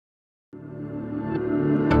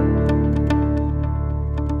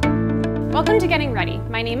Welcome to Getting Ready.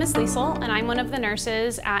 My name is Liesl, and I'm one of the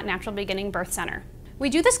nurses at Natural Beginning Birth Center. We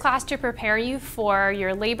do this class to prepare you for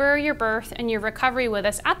your labor, your birth, and your recovery with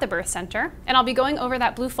us at the birth center. And I'll be going over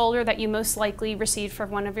that blue folder that you most likely received from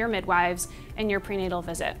one of your midwives in your prenatal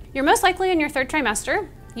visit. You're most likely in your third trimester.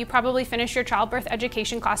 You probably finished your childbirth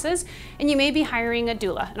education classes, and you may be hiring a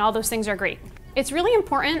doula, and all those things are great. It's really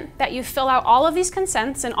important that you fill out all of these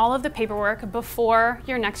consents and all of the paperwork before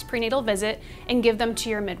your next prenatal visit and give them to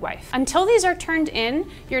your midwife. Until these are turned in,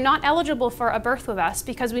 you're not eligible for a birth with us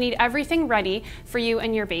because we need everything ready for you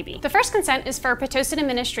and your baby. The first consent is for Pitocin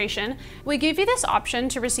administration. We give you this option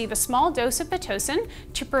to receive a small dose of Pitocin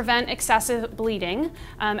to prevent excessive bleeding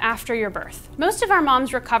after your birth. Most of our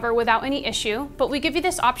moms recover without any issue, but we give you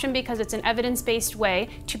this option because it's an evidence-based way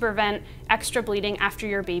to prevent extra bleeding after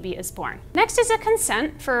your baby is born. Next is a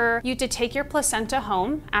consent for you to take your placenta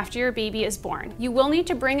home after your baby is born. You will need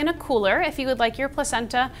to bring in a cooler if you would like your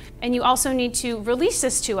placenta, and you also need to release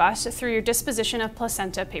this to us through your disposition of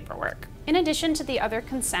placenta paperwork. In addition to the other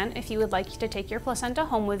consent, if you would like to take your placenta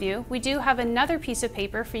home with you, we do have another piece of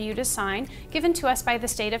paper for you to sign given to us by the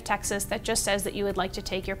state of Texas that just says that you would like to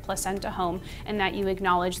take your placenta home and that you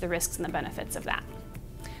acknowledge the risks and the benefits of that.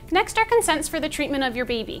 Next are consents for the treatment of your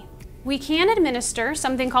baby. We can administer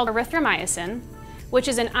something called erythromycin, which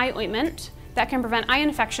is an eye ointment that can prevent eye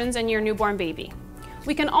infections in your newborn baby.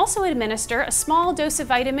 We can also administer a small dose of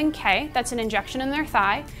vitamin K, that's an injection in their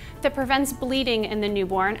thigh, that prevents bleeding in the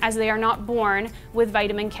newborn as they are not born with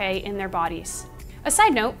vitamin K in their bodies. A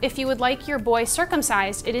side note, if you would like your boy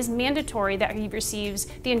circumcised, it is mandatory that he receives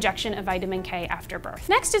the injection of vitamin K after birth.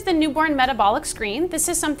 Next is the newborn metabolic screen. This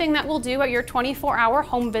is something that we'll do at your 24-hour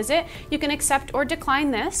home visit. You can accept or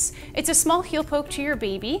decline this. It's a small heel poke to your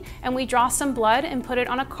baby, and we draw some blood and put it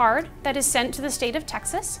on a card that is sent to the state of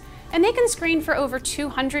Texas. And they can screen for over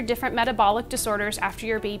 200 different metabolic disorders after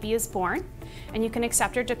your baby is born, and you can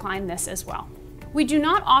accept or decline this as well. We do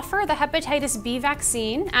not offer the hepatitis B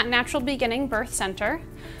vaccine at Natural Beginning Birth Center,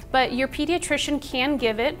 but your pediatrician can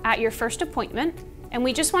give it at your first appointment, and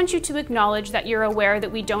we just want you to acknowledge that you're aware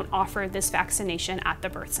that we don't offer this vaccination at the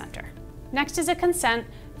birth center. Next is a consent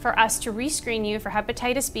for us to rescreen you for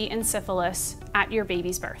hepatitis B and syphilis at your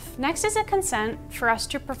baby's birth. Next is a consent for us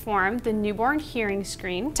to perform the newborn hearing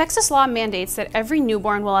screen. Texas law mandates that every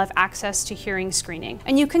newborn will have access to hearing screening,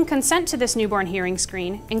 and you can consent to this newborn hearing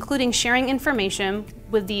screen, including sharing information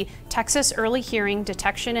with the Texas Early Hearing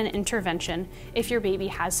Detection and Intervention if your baby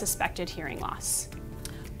has suspected hearing loss.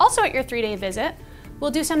 Also at your 3-day visit, we'll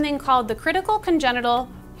do something called the Critical Congenital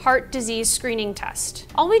Heart Disease Screening Test.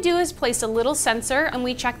 All we do is place a little sensor and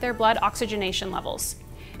we check their blood oxygenation levels.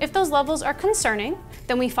 If those levels are concerning,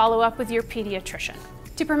 then we follow up with your pediatrician.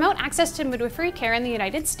 To promote access to midwifery care in the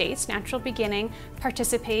United States, Natural Beginning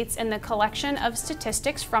participates in the collection of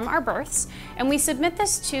statistics from our births, and we submit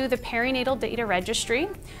this to the Perinatal Data Registry,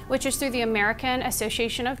 which is through the American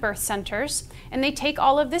Association of Birth Centers, and they take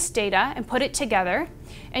all of this data and put it together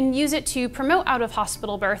and use it to promote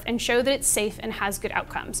out-of-hospital birth and show that it's safe and has good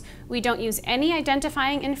outcomes. We don't use any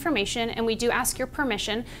identifying information, and we do ask your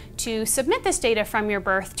permission to submit this data from your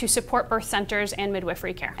birth to support birth centers and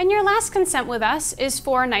midwifery care. And your last consent with us is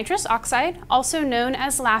for nitrous oxide, also known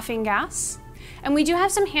as laughing gas. And we do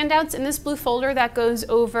have some handouts in this blue folder that goes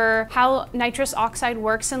over how nitrous oxide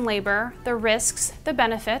works in labor, the risks, the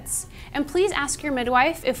benefits, and please ask your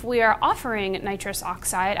midwife if we are offering nitrous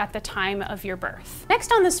oxide at the time of your birth.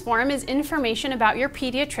 Next on this form is information about your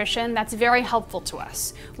pediatrician that's very helpful to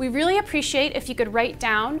us. We really appreciate if you could write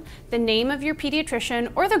down the name of your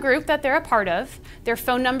pediatrician or the group that they're a part of, their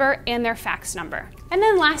phone number, and their fax number. And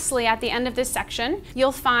then lastly, at the end of this section,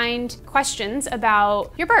 you'll find questions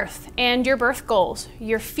about your birth and your birth goals,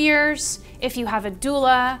 your fears, if you have a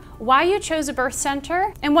doula, why you chose a birth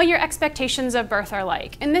center, and what your expectations of birth are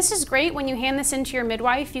like. And this is great when you hand this into your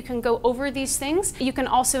midwife. You can go over these things. You can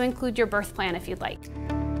also include your birth plan if you'd like.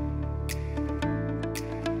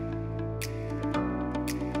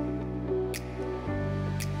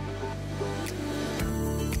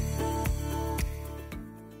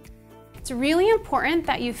 It's really important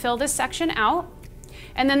that you fill this section out.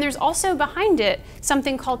 And then there's also behind it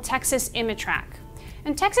something called Texas Imatrack.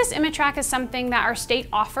 And Texas Imatrack is something that our state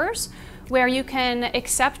offers where you can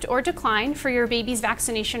accept or decline for your baby's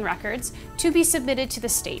vaccination records to be submitted to the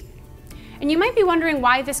state. And you might be wondering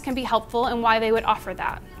why this can be helpful and why they would offer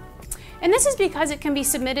that. And this is because it can be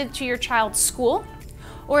submitted to your child's school,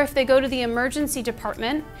 or if they go to the emergency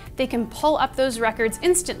department, they can pull up those records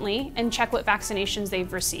instantly and check what vaccinations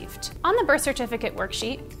they've received. On the birth certificate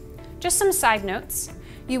worksheet, just some side notes.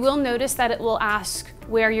 You will notice that it will ask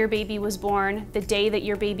where your baby was born, the day that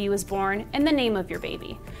your baby was born, and the name of your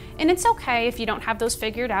baby. And it's okay if you don't have those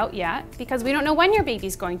figured out yet, because we don't know when your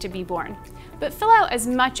baby's going to be born. But fill out as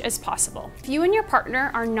much as possible. If you and your partner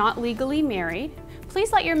are not legally married,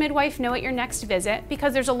 please let your midwife know at your next visit,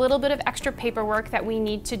 because there's a little bit of extra paperwork that we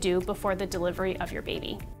need to do before the delivery of your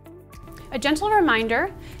baby. A gentle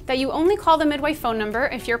reminder that you only call the midwife phone number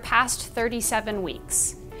if you're past 37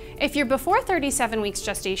 weeks. If you're before 37 weeks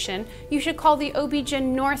gestation, you should call the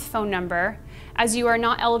OBGYN North phone number, as you are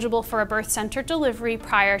not eligible for a birth center delivery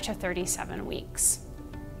prior to 37 weeks.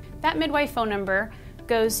 That midwife phone number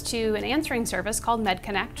goes to an answering service called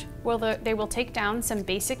MedConnect, where they will take down some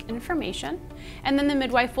basic information, and then the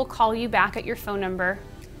midwife will call you back at your phone number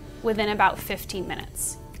within about 15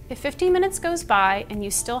 minutes. If 15 minutes goes by and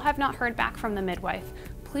you still have not heard back from the midwife,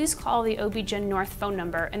 please call the OBGYN North phone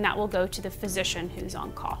number, and that will go to the physician who's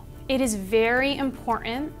on call. It is very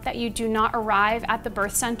important that you do not arrive at the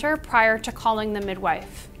birth center prior to calling the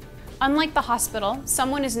midwife. Unlike the hospital,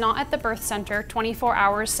 someone is not at the birth center 24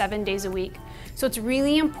 hours, 7 days a week. So it's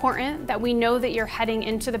really important that we know that you're heading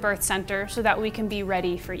into the birth center so that we can be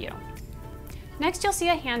ready for you. Next, you'll see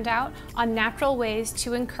a handout on natural ways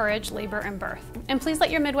to encourage labor and birth. And please let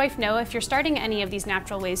your midwife know if you're starting any of these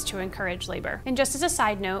natural ways to encourage labor. And just as a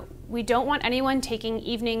side note, we don't want anyone taking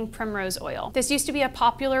evening primrose oil. This used to be a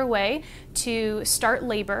popular way to start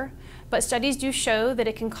labor, but studies do show that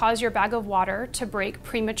it can cause your bag of water to break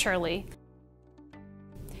prematurely.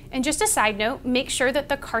 And just a side note, make sure that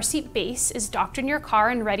the car seat base is docked in your car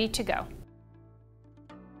and ready to go.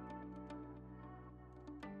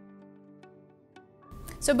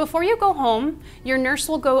 So before you go home, your nurse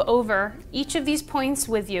will go over each of these points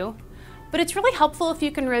with you, but it's really helpful if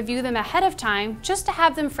you can review them ahead of time just to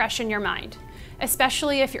have them fresh in your mind,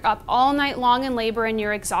 especially if you're up all night long in labor and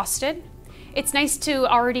you're exhausted. It's nice to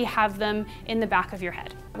already have them in the back of your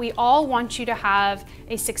head. We all want you to have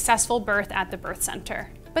a successful birth at the birth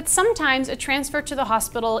center. But sometimes a transfer to the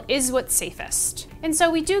hospital is what's safest. And so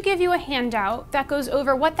we do give you a handout that goes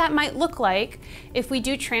over what that might look like if we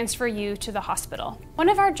do transfer you to the hospital. One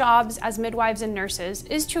of our jobs as midwives and nurses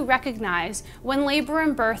is to recognize when labor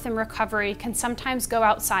and birth and recovery can sometimes go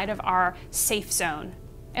outside of our safe zone.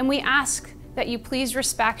 And we ask that you please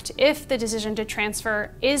respect if the decision to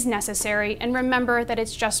transfer is necessary, and remember that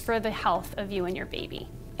it's just for the health of you and your baby.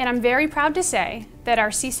 And I'm very proud to say that our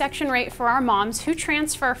C-section rate for our moms who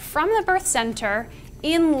transfer from the birth center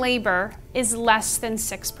in labor is less than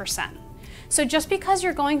 6%. So just because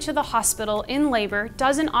you're going to the hospital in labor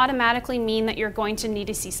doesn't automatically mean that you're going to need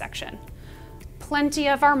a C-section. Plenty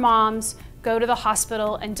of our moms go to the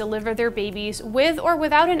hospital and deliver their babies with or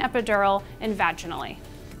without an epidural and vaginally.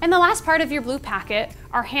 And the last part of your blue packet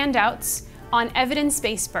are handouts on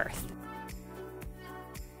evidence-based birth.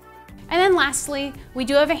 And then lastly, we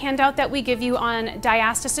do have a handout that we give you on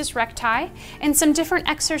diastasis recti and some different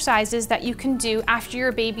exercises that you can do after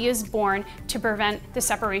your baby is born to prevent the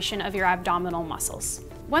separation of your abdominal muscles.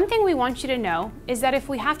 One thing we want you to know is that if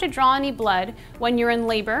we have to draw any blood when you're in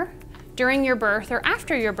labor, during your birth, or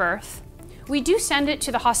after your birth, we do send it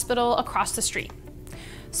to the hospital across the street.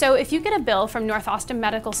 So if you get a bill from North Austin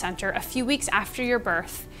Medical Center a few weeks after your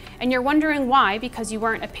birth, and you're wondering why because you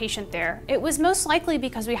weren't a patient there, it was most likely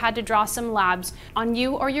because we had to draw some labs on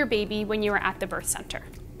you or your baby when you were at the birth center.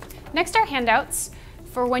 Next are handouts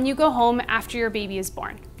for when you go home after your baby is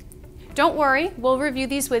born. Don't worry, we'll review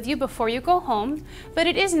these with you before you go home, but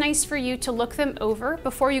it is nice for you to look them over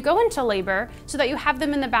before you go into labor so that you have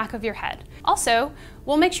them in the back of your head. Also,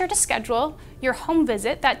 we'll make sure to schedule your home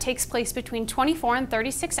visit that takes place between 24 and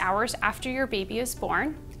 36 hours after your baby is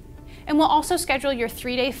born. And we'll also schedule your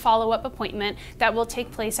 3-day follow-up appointment that will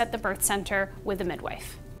take place at the birth center with a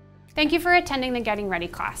midwife. Thank you for attending the Getting Ready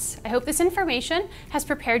class. I hope this information has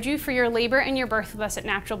prepared you for your labor and your birth with us at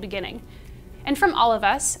Natural Beginning. And from all of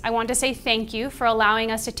us, I want to say thank you for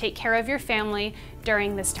allowing us to take care of your family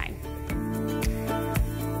during this time.